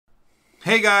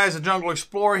Hey guys, the Jungle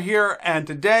Explorer here, and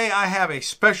today I have a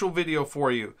special video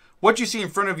for you. What you see in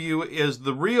front of you is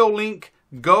the Reolink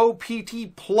GO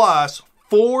PT Plus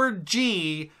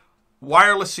 4G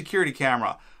wireless security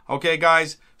camera. Okay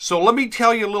guys, so let me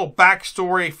tell you a little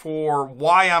backstory for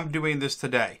why I'm doing this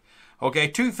today. Okay,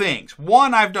 two things.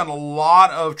 One, I've done a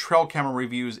lot of trail camera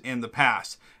reviews in the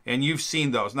past, and you've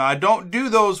seen those. Now, I don't do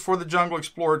those for the Jungle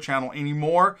Explorer channel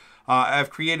anymore. I've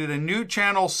created a new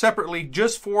channel separately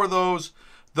just for those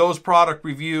product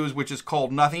reviews, which is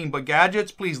called Nothing But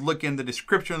Gadgets. Please look in the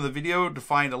description of the video to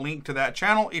find a link to that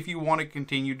channel if you want to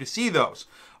continue to see those.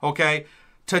 Okay,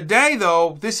 today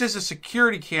though, this is a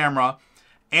security camera,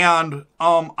 and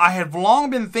I have long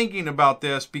been thinking about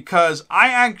this because I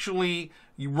actually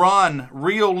run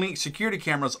Reolink security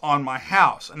cameras on my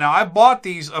house. Now, I bought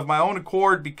these of my own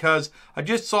accord because I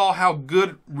just saw how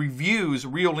good reviews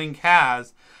Reolink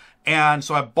has, and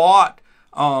so I bought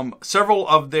several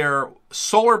of their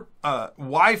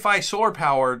Wi-Fi solar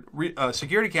powered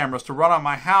security cameras to run on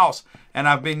my house, and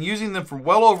I've been using them for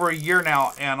well over a year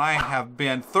now, and I have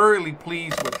been thoroughly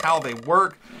pleased with how they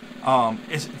work.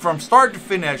 From start to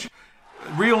finish,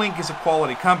 Reolink is a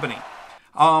quality company.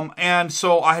 And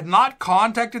so I had not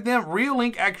contacted them.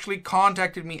 Reolink actually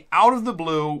contacted me out of the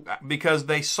blue because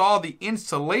they saw the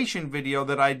installation video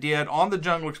that I did on the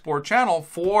Jungle Explorer channel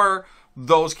for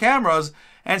those cameras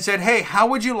and said, hey, how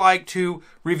would you like to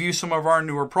review some of our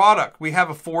newer product? We have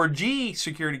a 4G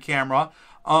security camera.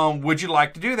 Would you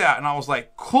like to do that? And I was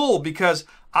like, cool, because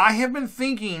I have been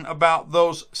thinking about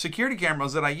those security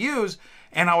cameras that I use,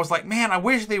 and I was like, man, I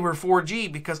wish they were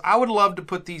 4G because I would love to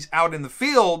put these out in the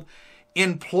field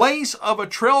in place of a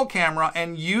trail camera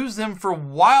and use them for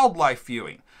wildlife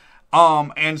viewing.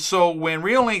 And so when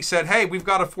Reolink said, hey, we've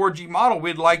got a 4G model,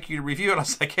 we'd like you to review it, I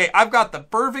was like, hey, I've got the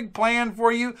perfect plan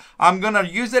for you. I'm going to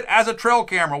use it as a trail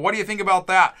camera. What do you think about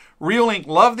that? Reolink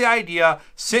loved the idea,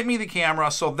 sent me the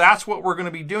camera, so that's what we're going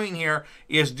to be doing here,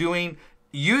 is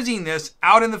using this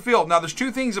out in the field. Now, there's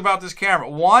two things about this camera.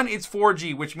 One, it's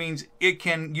 4G, which means you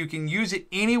can use it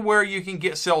anywhere you can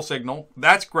get cell signal.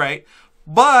 That's great.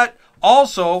 But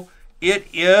also, it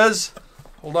is,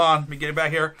 hold on, let me get it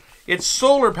back here. It's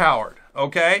solar powered,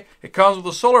 okay? It comes with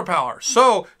a solar power,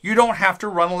 so you don't have to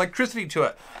run electricity to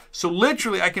it. So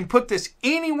literally, I can put this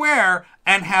anywhere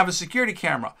and have a security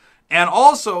camera. And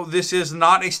also, this is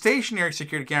not a stationary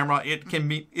security camera. It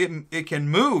can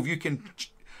move. You can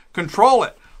control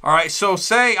it. All right, so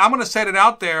say I'm going to set it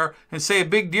out there and say a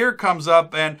big deer comes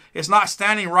up and it's not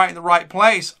standing right in the right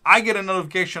place. I get a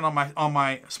notification on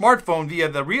my smartphone via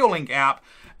the Reolink app,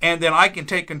 and then I can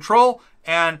take control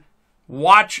and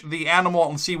watch the animal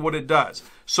and see what it does.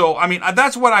 So, I mean,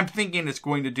 that's what I'm thinking it's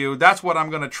going to do. That's what I'm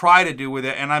going to try to do with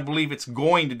it, and I believe it's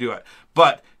going to do it.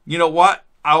 But you know what?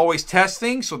 I always test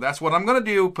things, so that's what I'm going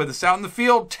to do. Put this out in the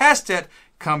field, test it,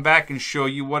 come back and show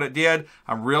you what it did.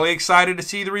 I'm really excited to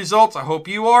see the results. I hope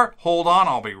you are. Hold on,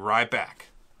 I'll be right back.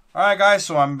 All right, guys,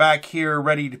 so I'm back here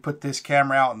ready to put this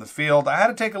camera out in the field. I had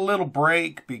to take a little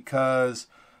break because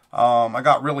I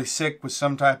got really sick with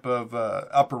some type of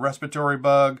upper respiratory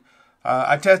bug.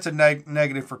 I tested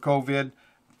negative for COVID,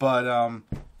 but,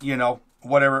 you know,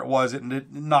 whatever it was,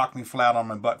 it knocked me flat on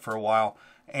my butt for a while.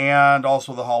 And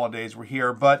also the holidays were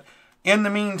here. But in the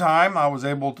meantime, I was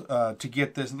able to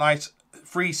get this nice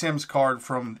free SIMS card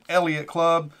from Elliott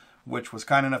Club, which was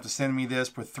kind enough to send me this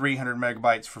for 300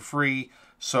 megabytes for free.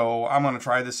 So I'm going to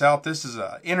try this out. This is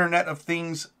an Internet of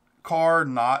Things card,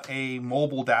 not a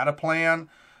mobile data plan.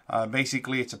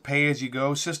 Basically, it's a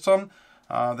pay-as-you-go system.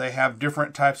 They have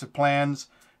different types of plans,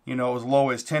 you know, as low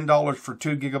as $10 for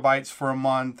 2 gigabytes for a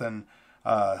month and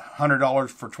 $100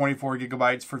 for 24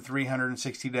 gigabytes for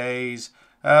 360 days.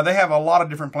 They have a lot of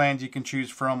different plans you can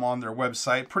choose from on their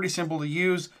website. Pretty simple to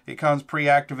use. It comes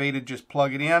pre-activated. Just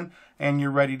plug it in and you're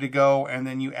ready to go. And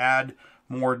then you add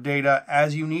more data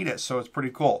as you need it. So it's pretty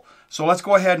cool. So let's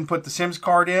go ahead and put the SIMS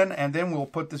card in, and then we'll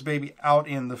put this baby out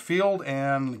in the field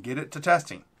and get it to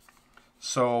testing.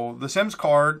 So the SIMS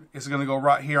card is going to go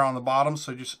right here on the bottom.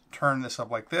 So just turn this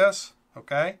up like this.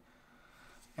 Okay.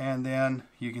 And then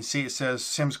you can see it says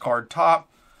SIMS card top.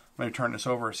 I'm going to turn this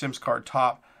over. SIMS card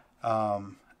top.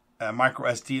 Micro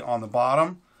SD on the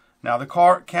bottom. Now the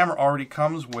camera already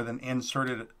comes with an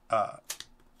inserted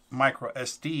micro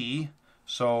SD,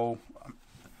 so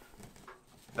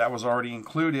that was already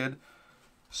included.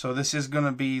 So this is going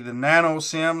to be the nano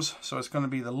SIMS, so it's going to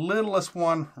be the littlest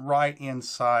one right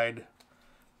inside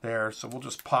there. So we'll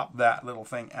just pop that little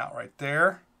thing out right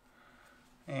there,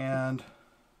 and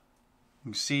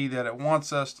you can see that it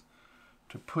wants us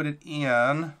to put it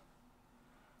in,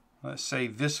 let's say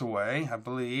this way, I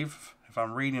believe, if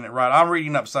I'm reading it right. I'm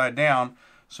reading upside down,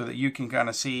 so that you can kind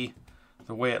of see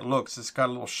the way it looks. It's got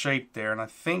a little shape there, and I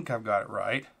think I've got it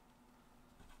right.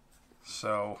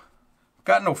 So, I've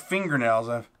got no fingernails.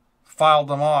 I've filed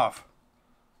them off.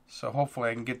 So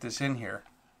hopefully I can get this in here.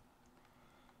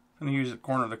 I'm going to use the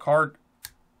corner of the card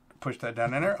to push that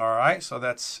down in there. Alright, so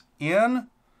that's in.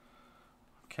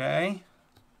 Okay.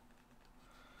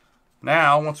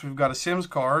 Now, once we've got a SIMS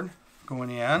card going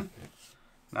in,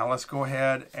 now let's go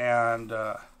ahead and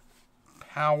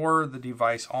power the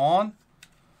device on.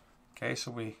 Okay,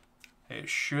 so it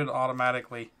should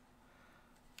automatically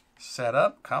set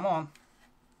up. Come on.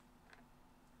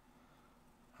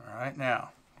 Alright,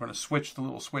 now we're going to switch the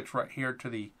little switch right here to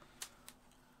the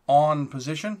on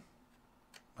position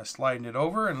by sliding it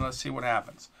over, and let's see what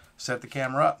happens. Set the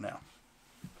camera up now.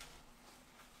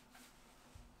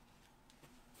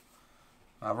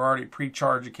 I've already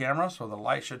pre-charged the camera, so the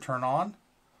light should turn on.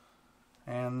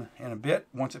 And in a bit,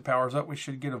 once it powers up, we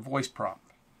should get a voice prompt.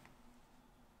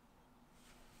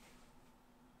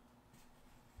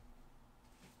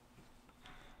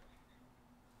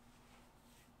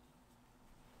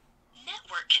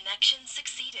 Network connection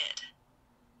succeeded.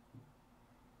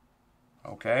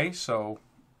 Okay, so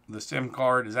the SIM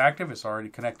card is active. It's already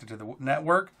connected to the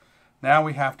network. Now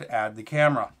we have to add the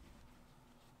camera.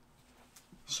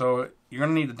 So you're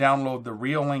going to need to download the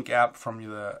Reolink app from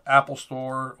the Apple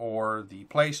Store or the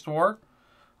Play Store.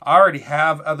 I already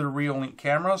have other Reolink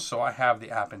cameras, so I have the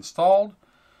app installed.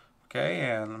 Okay,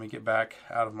 and let me get back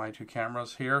out of my two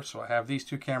cameras here. So I have these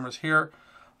two cameras here.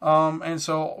 And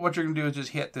so what you're going to do is just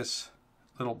hit this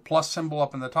little plus symbol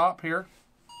up in the top here.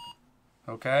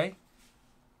 Okay.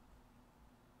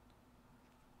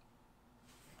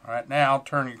 All right, now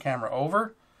turn your camera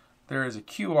over. There is a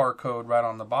QR code right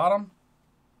on the bottom.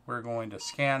 We're going to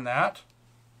scan that.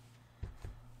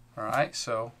 All right,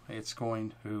 so it's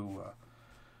going to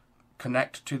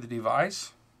connect to the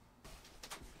device.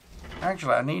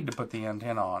 Actually, I need to put the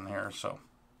antenna on here, so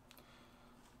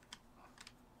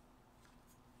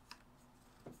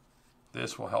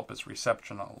this will help its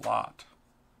reception a lot.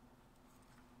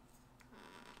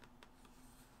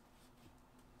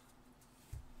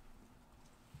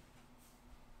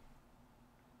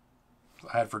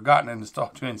 I had forgotten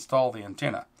to install the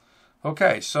antenna.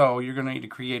 Okay, so you're going to need to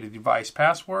create a device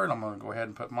password. I'm going to go ahead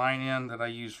and put mine in that I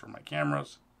use for my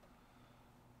cameras.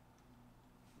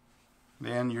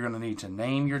 Then you're going to need to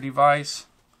name your device.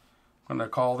 I'm going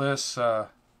to call this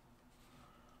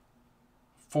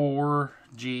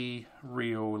 4G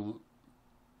Reolink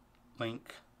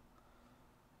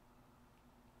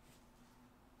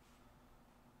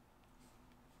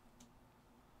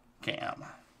Cam.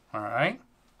 All right.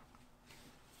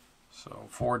 So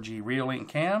 4G Reolink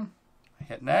Cam.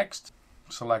 Hit next.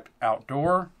 Select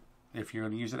outdoor. If you're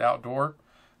going to use it outdoor,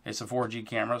 it's a 4G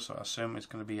camera, so I assume it's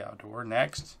going to be outdoor.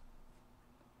 Next.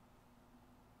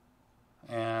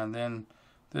 And then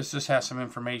this just has some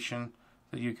information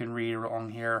that you can read along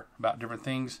here about different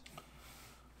things.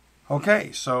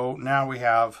 Okay, so now we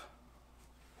have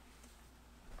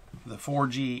the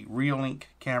 4G Reolink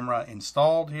camera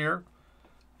installed here.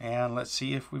 And let's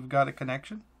see if we've got a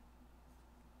connection.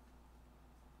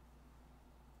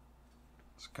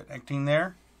 It's connecting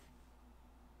there.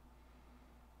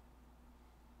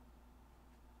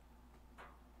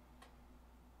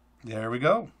 There we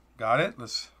go. Got it.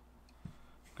 Let's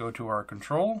go to our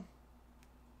control.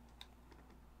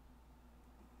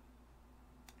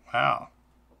 Wow.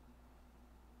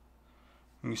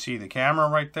 You see the camera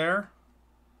right there.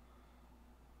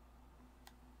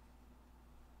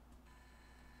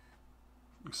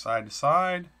 Side to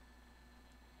side.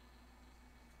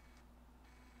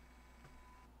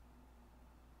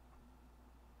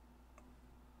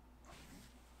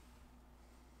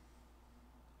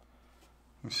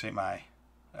 You see my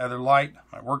other light,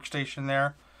 my workstation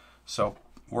there. So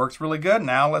works really good.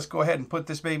 Now let's go ahead and put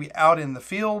this baby out in the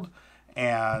field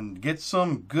and get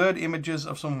some good images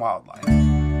of some wildlife.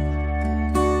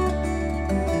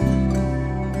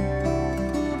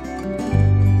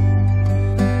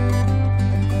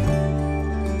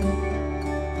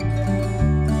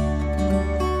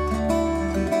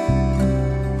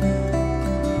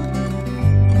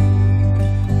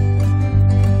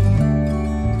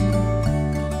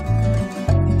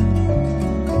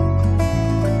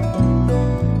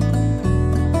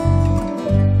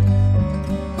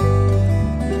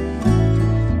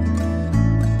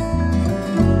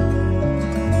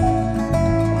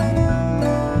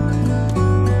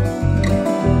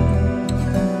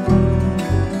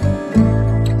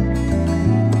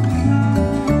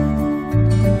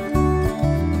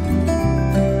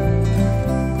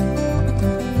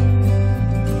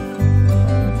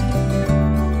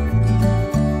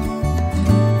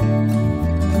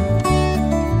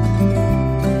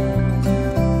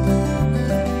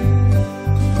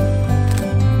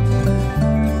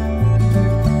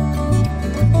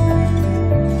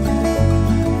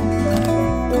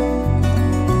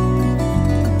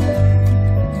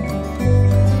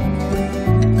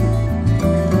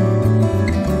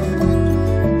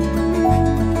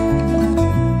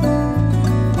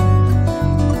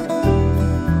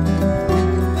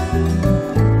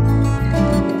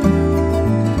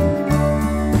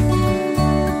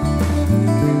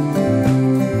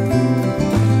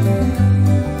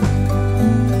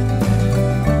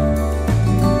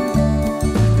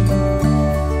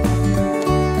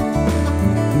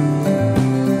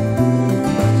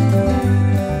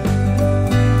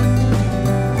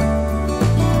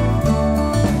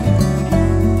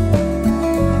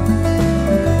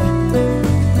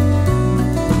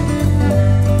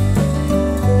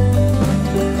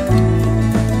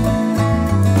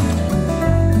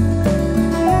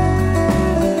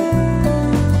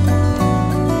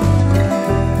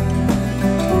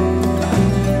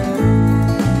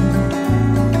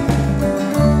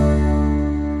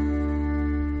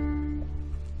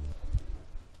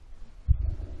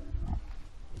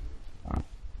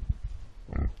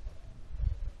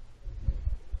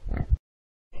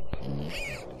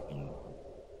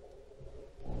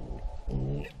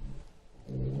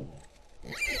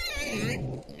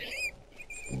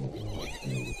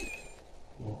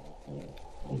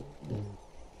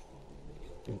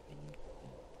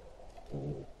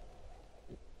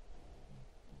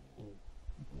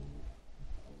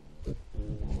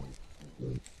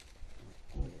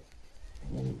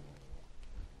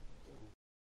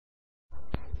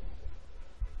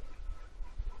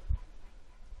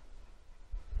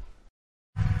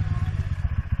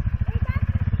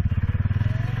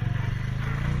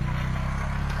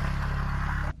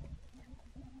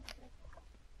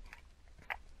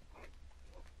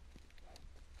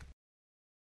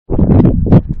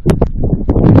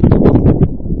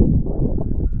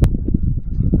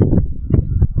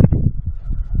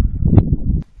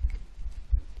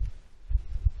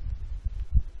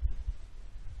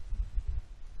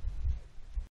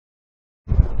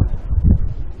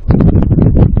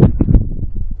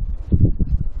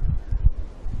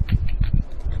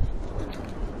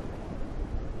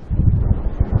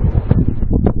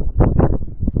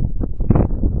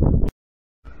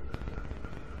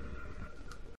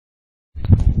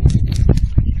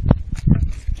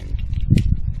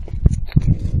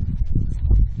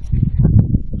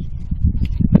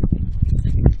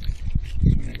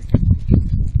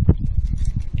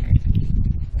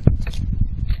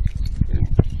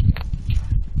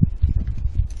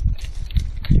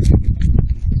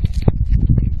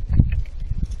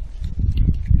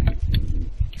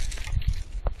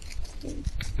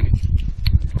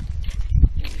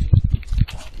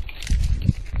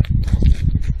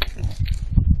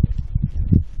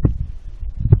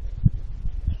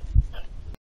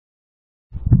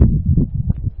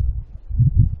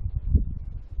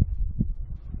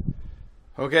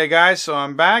 Okay guys, so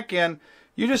I'm back, and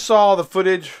you just saw the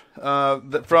footage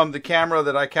from the camera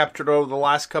that I captured over the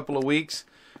last couple of weeks.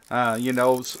 You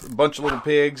know, a bunch of little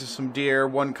pigs, some deer,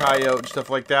 one coyote, stuff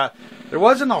like that. There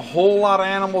wasn't a whole lot of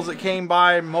animals that came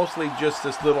by, mostly just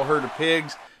this little herd of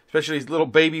pigs, especially these little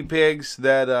baby pigs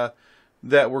that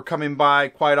were coming by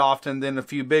quite often, then a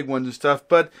few big ones and stuff.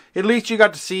 But at least you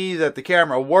got to see that the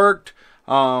camera worked,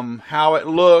 how it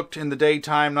looked in the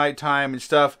daytime, nighttime, and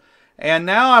stuff. And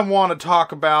now I want to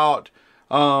talk about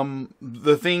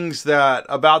the things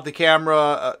about the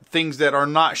camera, things that are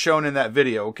not shown in that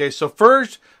video. Okay, so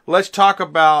first, let's talk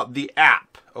about the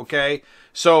app. Okay,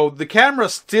 so the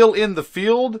camera's still in the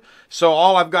field, so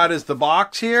all I've got is the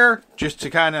box here, just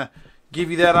to kind of give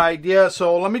you that idea.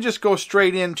 So let me just go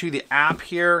straight into the app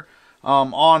here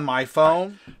on my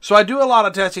phone. So I do a lot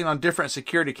of testing on different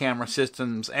security camera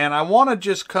systems, and I want to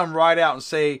just come right out and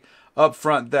say up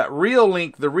front that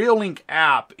the Reolink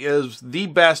app is the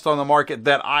best on the market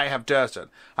that I have tested.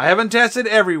 I haven't tested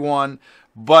every one,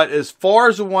 but as far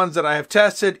as the ones that I have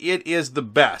tested, it is the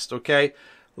best. Okay,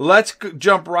 let's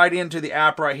jump right into the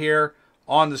app right here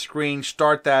on the screen,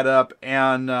 start that up,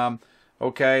 and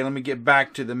okay, let me get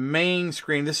back to the main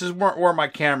screen. This is where my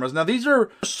cameras. Now these are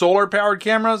solar powered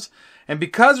cameras, and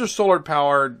because they're solar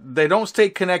powered, they don't stay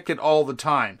connected all the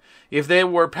time. If they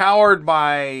were powered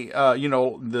by, you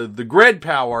know, the grid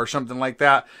power or something like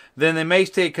that, then they may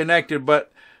stay connected.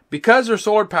 But because they're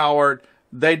solar powered,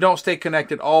 they don't stay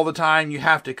connected all the time. You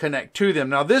have to connect to them.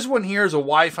 Now, this one here is a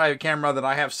Wi-Fi camera that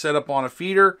I have set up on a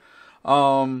feeder.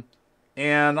 And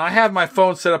I have my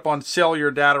phone set up on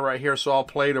cellular data right here, so I'll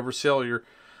play it over cellular,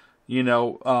 you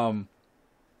know,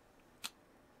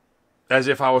 as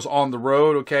if I was on the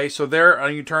road. Okay, so there,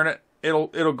 you turn it, it'll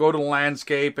go to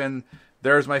landscape, and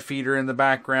there's my feeder in the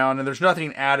background, and there's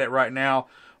nothing at it right now,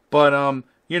 but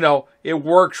you know, it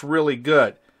works really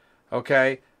good.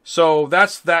 Okay, so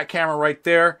that's that camera right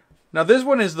there. Now this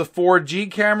one is the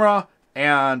 4G camera,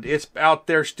 and it's out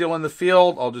there still in the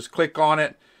field. I'll just click on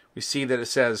it. We see that it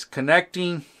says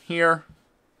connecting here,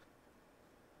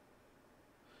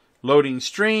 loading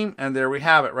stream, and there we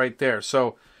have it right there.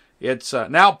 So it's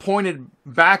now pointed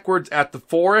backwards at the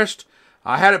forest.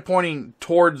 I had it pointing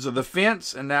towards the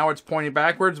fence, and now it's pointing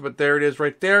backwards, but there it is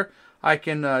right there. I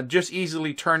can just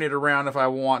easily turn it around if I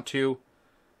want to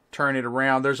turn it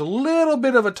around. There's a little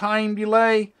bit of a time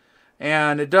delay,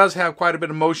 and it does have quite a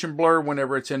bit of motion blur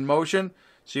whenever it's in motion.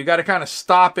 So you got to kind of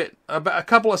stop it about a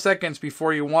couple of seconds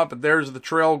before you want, but there's the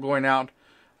trail going out.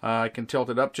 I can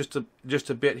tilt it up just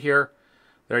a bit here.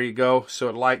 There you go. So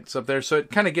it lights up there. So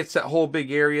it kind of gets that whole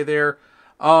big area there.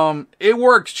 It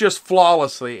works just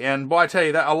flawlessly, and boy, I tell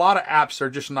you that a lot of apps are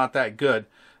just not that good.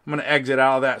 I'm going to exit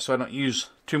out of that so I don't use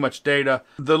too much data.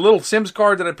 The little SIMS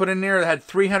card that I put in there that had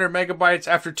 300 megabytes.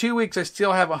 After 2 weeks, I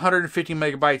still have 150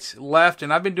 megabytes left,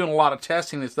 and I've been doing a lot of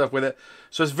testing and stuff with it.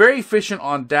 So it's very efficient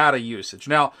on data usage.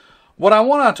 Now, what I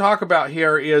want to talk about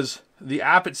here is the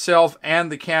app itself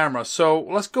and the camera. So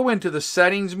let's go into the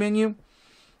settings menu.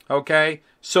 Okay,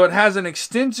 so it has an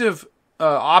extensive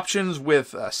options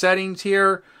with settings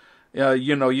here.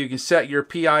 You know, you can set your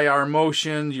PIR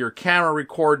motions, your camera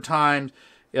record times.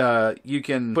 You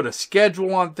can put a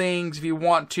schedule on things if you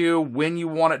want to, when you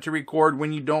want it to record,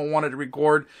 when you don't want it to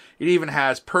record. It even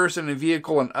has person and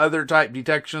vehicle and other type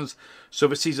detections. So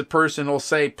if it sees a person, it'll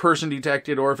say person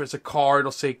detected, or if it's a car,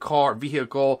 it'll say car,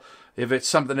 vehicle. If it's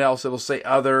something else, it'll say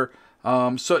other.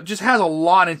 So it just has a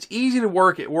lot, and it's easy to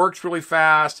work. It works really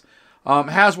fast. It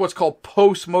has what's called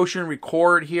post-motion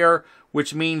record here,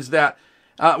 which means that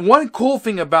one cool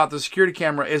thing about the security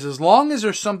camera is as long as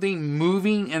there's something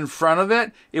moving in front of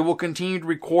it, it will continue to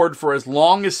record for as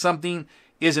long as something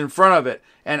is in front of it.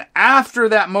 And after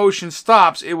that motion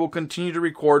stops, it will continue to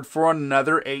record for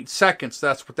another 8 seconds.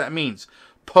 That's what that means.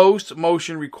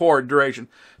 Post-motion record duration.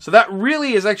 So that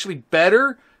really is actually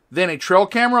better than a trail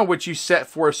camera, which you set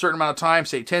for a certain amount of time,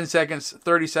 say 10 seconds,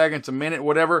 30 seconds, a minute,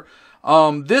 whatever.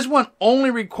 This one only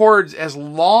records as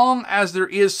long as there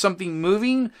is something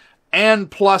moving and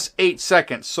plus 8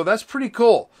 seconds. So that's pretty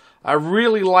cool. I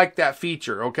really like that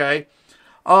feature, okay?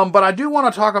 But I do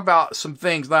want to talk about some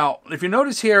things. Now, if you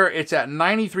notice here, it's at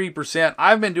 93%.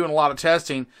 I've been doing a lot of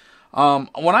testing.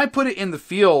 When I put it in the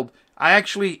field, I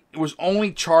actually was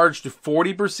only charged to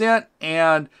 40%,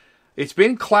 and it's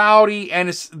been cloudy, and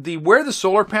it's where the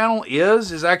solar panel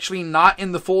is actually not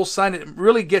in the full sun. It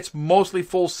really gets mostly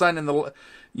full sun in the,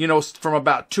 you know, from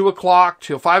about 2 o'clock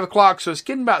till 5 o'clock. So it's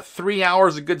getting about 3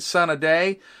 hours of good sun a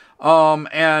day.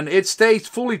 And it stays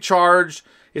fully charged.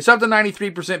 It's up to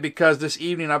 93% because this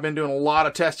evening I've been doing a lot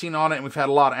of testing on it, and we've had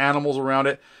a lot of animals around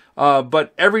it.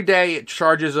 But every day it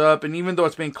charges up, and even though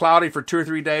it's been cloudy for 2 or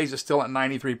 3 days, it's still at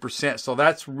 93%. So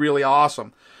that's really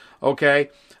awesome. Okay,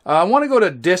 I want to go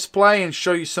to display and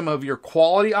show you some of your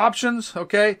quality options.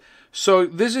 Okay, so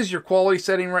this is your quality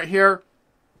setting right here.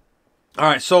 All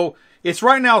right, so it's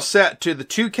right now set to the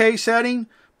 2K setting,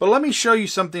 but let me show you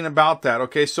something about that.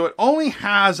 Okay, so it only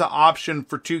has an option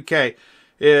for 2K.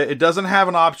 It doesn't have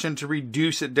an option to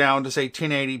reduce it down to say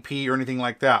 1080p or anything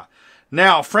like that.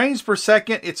 Now, frames per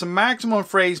second, its maximum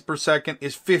frames per second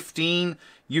is 15.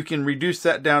 You can reduce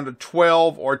that down to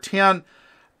 12 or 10.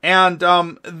 And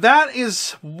that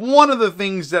is one of the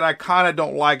things that I kind of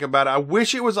don't like about it. I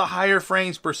wish it was a higher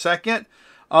frames per second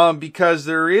because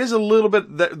there is a little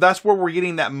bit, that's where we're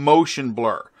getting that motion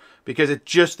blur. Because it's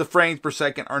just the frames per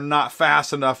second are not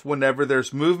fast enough whenever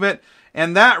there's movement.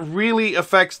 And that really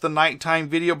affects the nighttime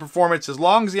video performance. As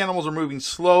long as the animals are moving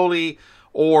slowly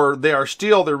or they are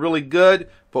still, they're really good.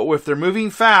 But if they're moving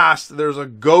fast, there's a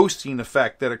ghosting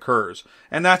effect that occurs.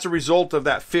 And that's a result of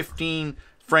that 15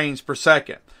 frames per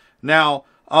second. Now,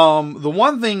 the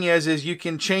one thing is you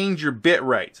can change your bit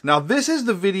rate. Now, this is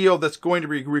the video that's going to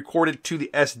be recorded to the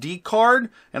SD card,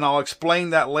 and I'll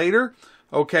explain that later.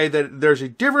 Okay, that there's a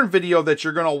different video that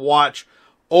you're going to watch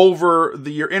over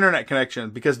your internet connection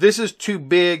because this is too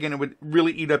big and it would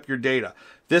really eat up your data.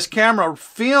 This camera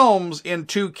films in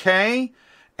 2K,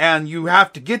 and you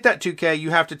have to get that 2K,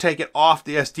 you have to take it off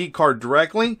the SD card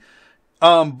directly.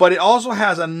 But it also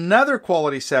has another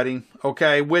quality setting,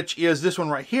 okay, which is this one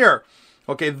right here.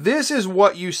 Okay, this is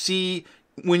what you see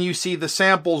when you see the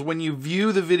samples, when you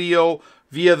view the video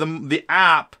via the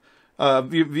app,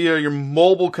 via your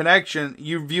mobile connection,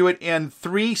 you view it in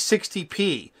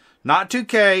 360p, not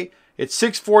 2K, it's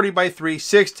 640 by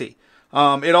 360.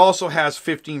 It also has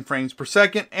 15 frames per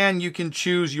second, and you can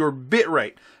choose your bit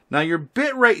rate. Now, your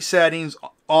bit rate settings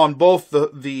on both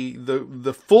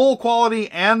the full quality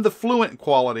and the fluent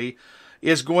quality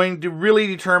is going to really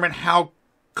determine how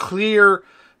clear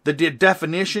the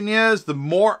definition is. The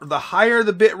higher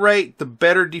the bit rate, the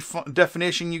better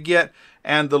definition you get,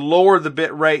 and the lower the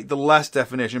bit rate, the less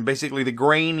definition. Basically, the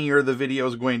grainier the video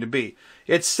is going to be.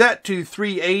 It's set to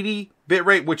 380 bit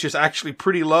rate, which is actually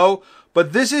pretty low,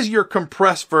 but this is your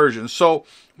compressed version. So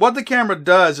what the camera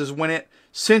does is when it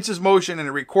senses motion and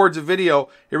it records a video,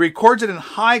 it records it in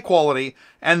high quality,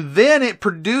 and then it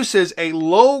produces a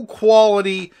low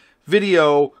quality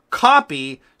video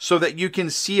copy so that you can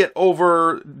see it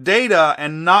over data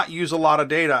and not use a lot of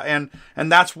data.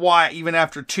 And that's why even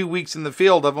after 2 weeks in the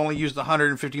field, I've only used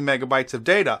 150 megabytes of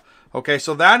data. Okay,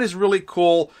 so that is really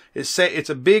cool. It's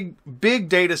a big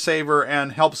data saver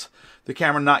and helps the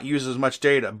camera not use as much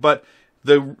data. But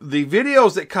the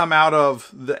videos that come out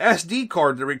of the SD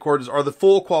card that records are the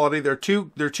full quality. They're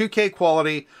 2K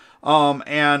quality,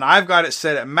 and I've got it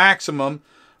set at maximum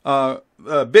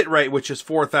bit rate, which is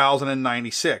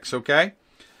 4096. Okay,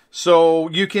 so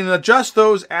you can adjust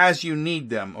those as you need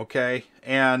them. Okay,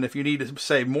 and if you need to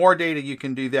save more data, you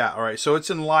can do that. All right, so it's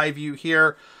in live view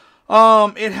here.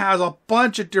 It has a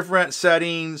bunch of different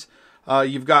settings.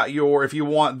 You've got if you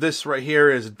want this right here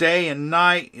is day and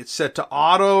night. It's set to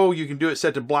auto. You can do it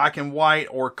set to black and white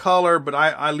or color, but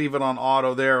I leave it on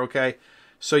auto there, okay?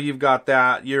 So you've got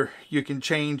that. You can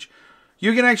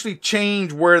actually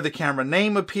change where the camera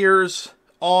name appears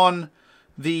on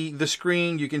the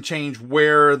screen. You can change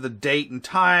where the date and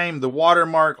time, the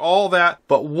watermark, all that.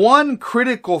 But one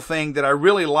critical thing that I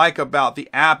really like about the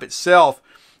app itself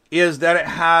is that it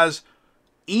has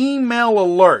email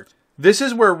alert. This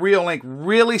is where Reolink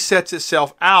really sets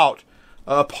itself out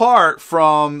apart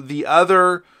from the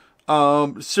other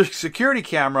security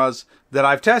cameras that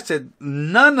I've tested.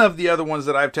 None of the other ones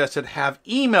that I've tested have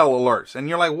email alerts. And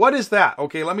you're like, what is that?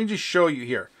 Okay, let me just show you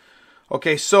here.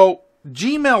 Okay, so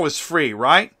Gmail is free,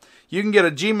 right? You can get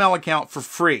a Gmail account for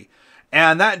free.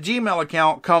 And that Gmail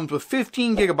account comes with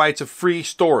 15 gigabytes of free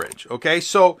storage. Okay,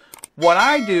 so what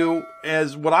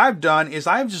I've done is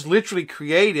I've just literally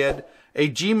created a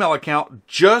Gmail account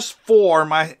just for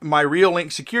my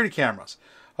Reolink security cameras.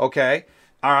 Okay,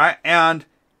 all right, and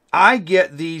I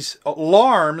get these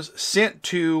alarms sent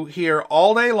to here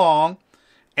all day long,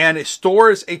 and it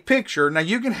stores a picture. Now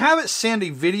you can have it send a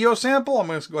video sample. I'm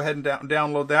going to go ahead and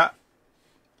download that.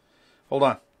 Hold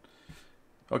on.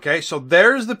 Okay, so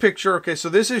there's the picture. Okay, so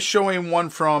this is showing one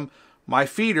from my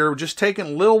feeder, just taken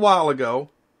a little while ago.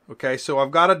 Okay, so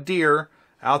I've got a deer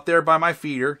out there by my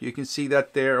feeder. You can see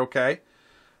that there, okay?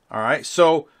 All right,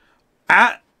 so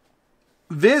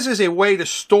this is a way to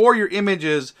store your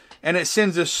images, and it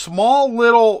sends a small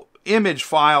little image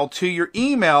file to your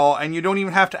email, and you don't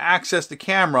even have to access the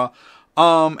camera.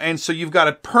 And so you've got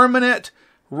a permanent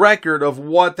record of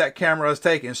what that camera has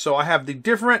taken. So I have the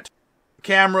different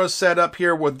cameras set up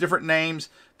here with different names.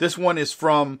 This one is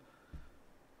from,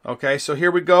 okay, so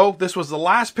here we go. This was the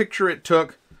last picture it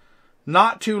took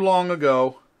not too long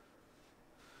ago.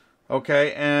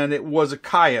 Okay, and it was a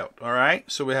coyote, all right?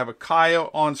 So we have a coyote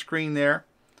on screen there.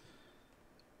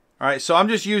 All right, so I'm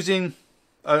just using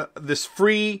this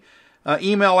free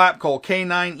email app called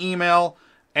K9 Email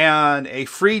and a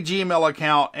free Gmail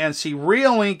account. And see,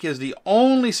 Reolink is the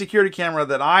only security camera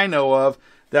that I know of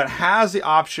that has the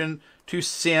option to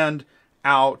send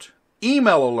out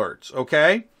email alerts,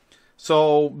 okay?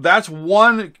 So that's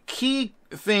one key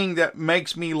thing that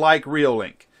makes me like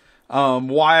Reolink.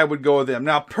 Why I would go with them.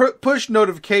 Now, push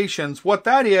notifications, what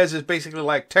that is basically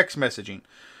like text messaging.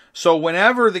 So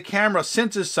whenever the camera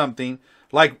senses something,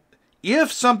 like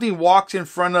if something walks in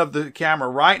front of the camera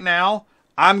right now,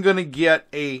 I'm going to get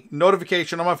a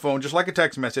notification on my phone, just like a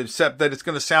text message, except that it's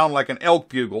going to sound like an elk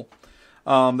bugle.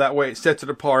 That way it sets it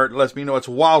apart, lets me know it's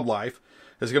wildlife.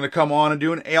 It's going to come on and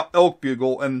do an elk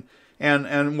bugle.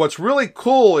 And what's really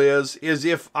cool is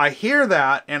if I hear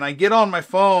that and I get on my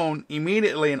phone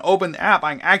immediately and open the app,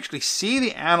 I can actually see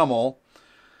the animal.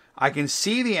 I can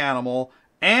see the animal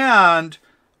and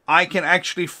I can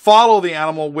actually follow the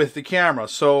animal with the camera.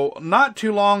 So not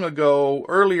too long ago,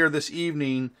 earlier this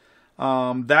evening,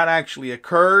 that actually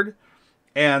occurred.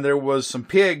 And there was some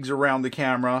pigs around the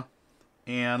camera.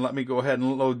 And let me go ahead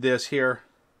and load this here.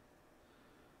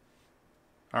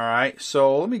 All right,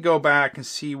 so let me go back and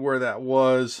see where that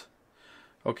was.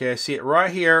 Okay, I see it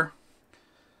right here.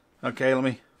 Okay, let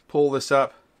me pull this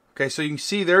up. Okay, so you can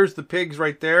see there's the pigs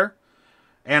right there.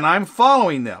 And I'm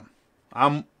following them.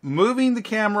 I'm moving the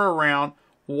camera around,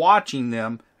 watching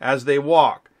them as they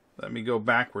walk. Let me go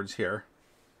backwards here.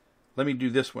 Let me do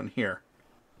this one here.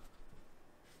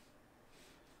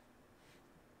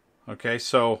 Okay,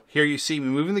 so here you see me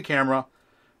moving the camera.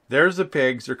 There's the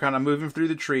pigs. They're kind of moving through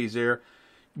the trees there.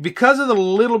 Because of the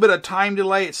little bit of time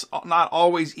delay, it's not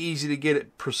always easy to get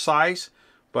it precise.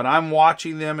 But I'm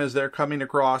watching them as they're coming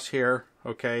across here.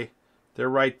 Okay, they're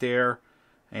right there.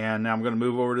 And now I'm going to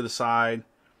move over to the side.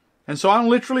 And so I'm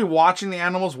literally watching the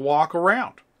animals walk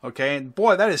around. Okay, and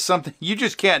boy, that is something you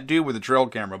just can't do with a trail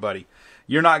camera, buddy.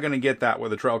 You're not going to get that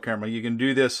with a trail camera. You can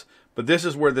do this, but this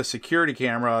is where the security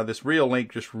camera, this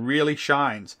Reolink, just really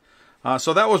shines.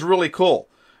 So that was really cool.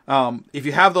 If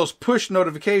you have those push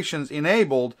notifications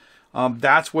enabled,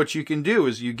 that's what you can do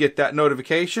is you get that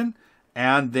notification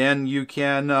and then you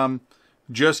can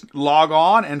just log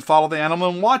on and follow the animal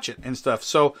and watch it and stuff.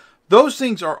 So those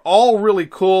things are all really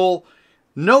cool.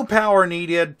 No power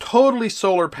needed, totally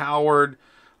solar powered.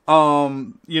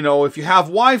 You know, if you have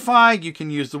Wi-Fi, you can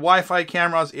use the Wi-Fi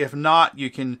cameras. If not, you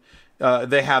can,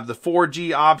 they have the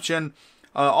 4G option.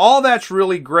 All that's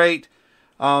really great.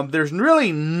 There's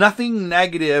really nothing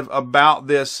negative about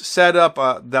this setup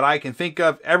that I can think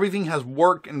of. Everything has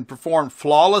worked and performed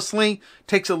flawlessly.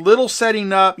 Takes a little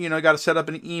setting up. You know, you got to set up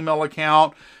an email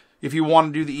account if you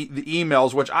want to do the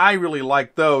emails, which I really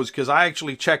like those because I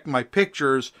actually check my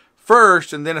pictures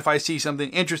first, and then if I see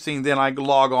something interesting, then I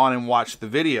log on and watch the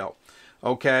video.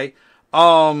 Okay. You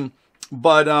know,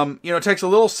 it takes a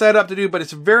little setup to do, but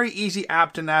it's a very easy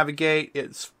app to navigate.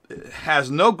 It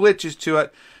has no glitches to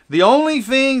it. The only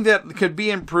thing that could be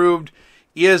improved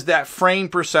is that frame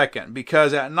per second,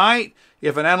 because at night,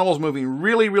 if an animal's moving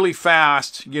really, really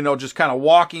fast, you know, just kind of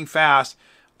walking fast,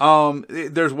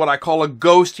 there's what I call a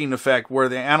ghosting effect, where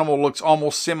the animal looks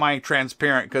almost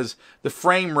semi-transparent because the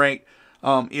frame rate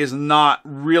is not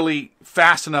really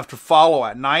fast enough to follow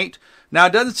at night. Now,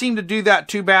 it doesn't seem to do that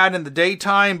too bad in the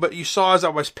daytime, but you saw as I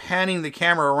was panning the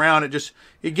camera around,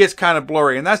 it gets kind of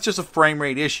blurry, and that's just a frame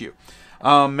rate issue.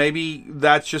 Maybe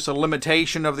that's just a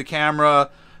limitation of the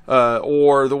camera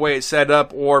or the way it's set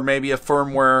up, or maybe a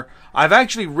firmware. I've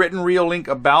actually written Reolink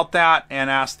about that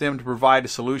and asked them to provide a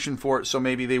solution for it, so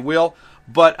maybe they will.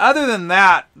 But other than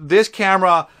that, this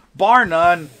camera, bar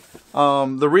none,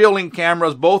 the Reolink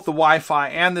cameras, both the Wi-Fi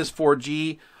and this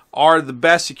 4G, are the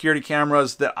best security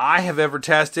cameras that I have ever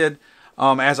tested.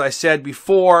 As I said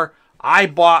before, I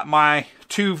bought my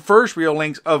two first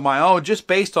Reolinks of my own just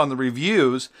based on the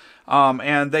reviews.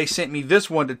 And they sent me this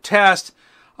one to test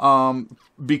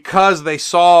because they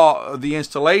saw the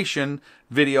installation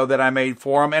video that I made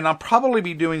for them. And I'll probably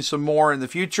be doing some more in the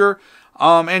future.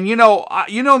 And you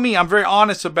know me, I'm very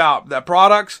honest about the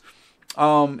products.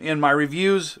 In my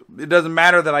reviews, it doesn't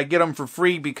matter that I get them for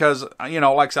free because, you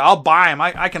know, like I said, I'll buy them.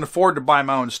 I can afford to buy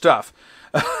my own stuff.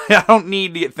 I don't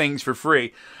need to get things for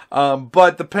free.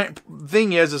 But the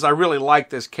thing is I really like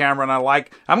this camera, and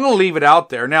I'm going to leave it out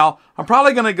there. Now, I'm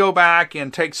probably going to go back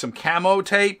and take some camo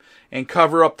tape and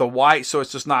cover up the white so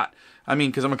it's just not, I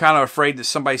mean, because I'm kind of afraid that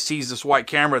somebody sees this white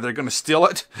camera, they're going to steal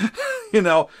it. You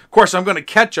know, of course, I'm going to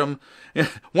catch them.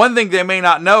 One thing they may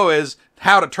not know is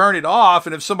how to turn it off,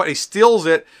 and if somebody steals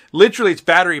it, literally it's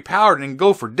battery powered and can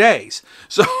go for days.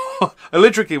 So I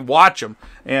literally can watch them,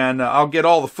 and I'll get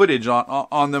all the footage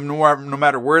on them no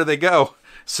matter where they go.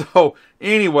 So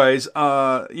anyways,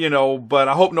 you know, but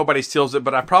I hope nobody steals it,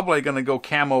 but I'm probably going to go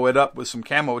camo it up with some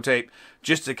camo tape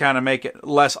just to kind of make it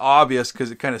less obvious because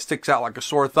it kind of sticks out like a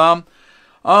sore thumb.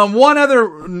 One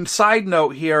other side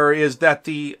note here is that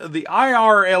the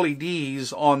IR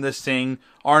LEDs on this thing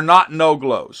are not no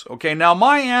glows. Okay, now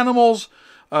my animals,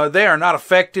 they are not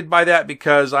affected by that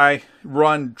because I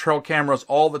run trail cameras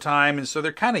all the time, and so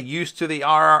they're kind of used to the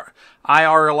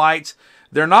IR lights.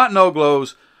 They're not no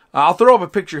glows. I'll throw up a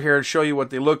picture here to show you what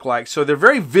they look like. So they're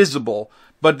very visible,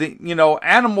 but the, you know,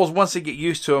 animals, once they get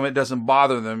used to them, it doesn't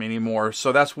bother them anymore.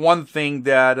 So that's one thing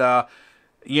that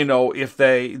you know, if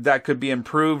that could be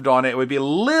improved on it would be a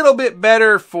little bit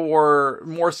better for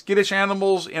more skittish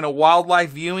animals in a wildlife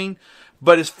viewing.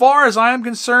 But as far as I am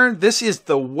concerned, this is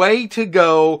the way to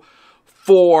go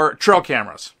for trail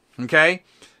cameras. Okay,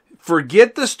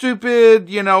 forget the stupid,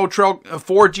 you know,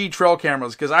 4G trail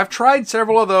cameras, because I've tried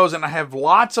several of those, and I have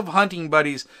lots of hunting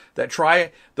buddies that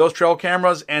try those trail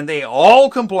cameras, and they all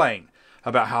complain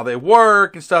about how they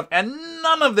work and stuff, and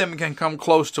none of them can come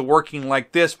close to working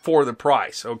like this for the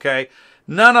price, okay?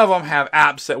 None of them have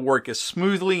apps that work as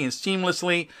smoothly and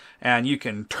seamlessly, and you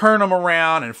can turn them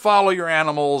around and follow your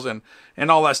animals and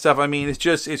all that stuff. I mean,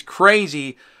 it's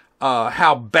crazy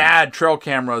how bad trail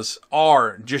cameras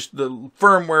are. Just the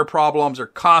firmware problems are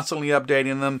constantly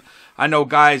updating them. I know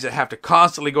guys that have to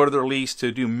constantly go to their lease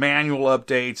to do manual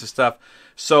updates and stuff.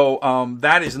 So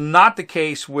that is not the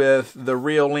case with the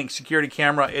Reolink security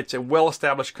camera. It's a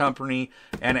well-established company,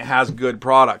 and it has good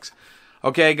products.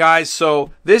 Okay, guys,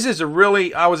 so this is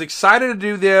I was excited to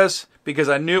do this because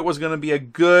I knew it was going to be a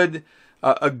good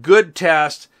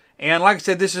test. And like I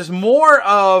said, this is more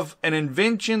of an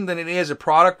invention than it is a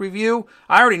product review.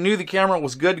 I already knew the camera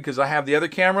was good because I have the other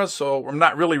cameras, so I'm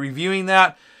not really reviewing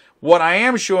that. What I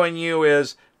am showing you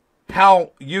is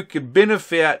how you could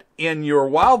benefit in your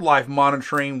wildlife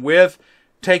monitoring with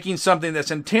taking something that's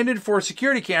intended for a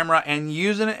security camera and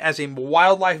using it as a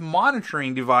wildlife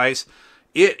monitoring device.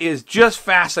 It is just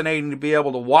fascinating to be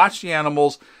able to watch the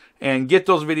animals and get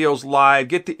those videos live,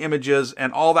 get the images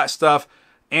and all that stuff,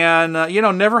 and you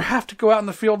know, never have to go out in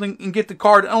the field and get the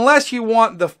card unless you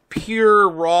want the pure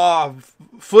raw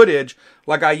footage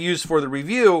like I use for the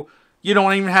review. You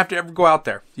don't even have to ever go out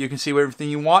there. You can see everything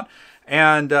you want.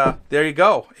 And there you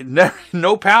go.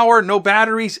 No power, no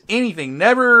batteries, anything.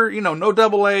 Never, you know, no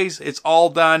double A's. It's all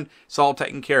done. It's all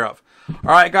taken care of.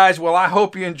 All right, guys. Well, I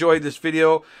hope you enjoyed this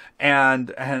video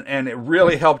and it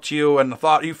really helped you, and I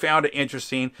thought you found it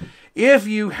interesting. If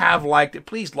you have liked it,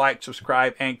 please like,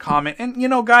 subscribe, and comment. And, you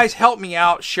know, guys, help me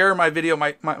out. Share my video.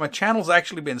 My channel's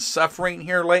actually been suffering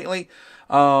here lately.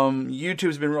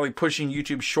 YouTube's been really pushing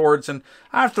YouTube Shorts, and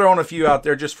I've thrown a few out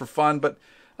there just for fun, but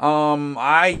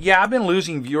I've been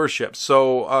losing viewership.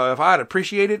 So if I'd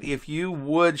appreciate it if you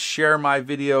would share my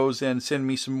videos and send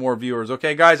me some more viewers.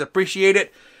 Okay, guys, appreciate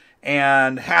it,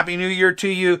 and Happy New Year to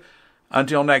you.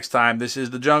 Until next time, this is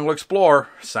the Jungle Explorer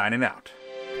signing out.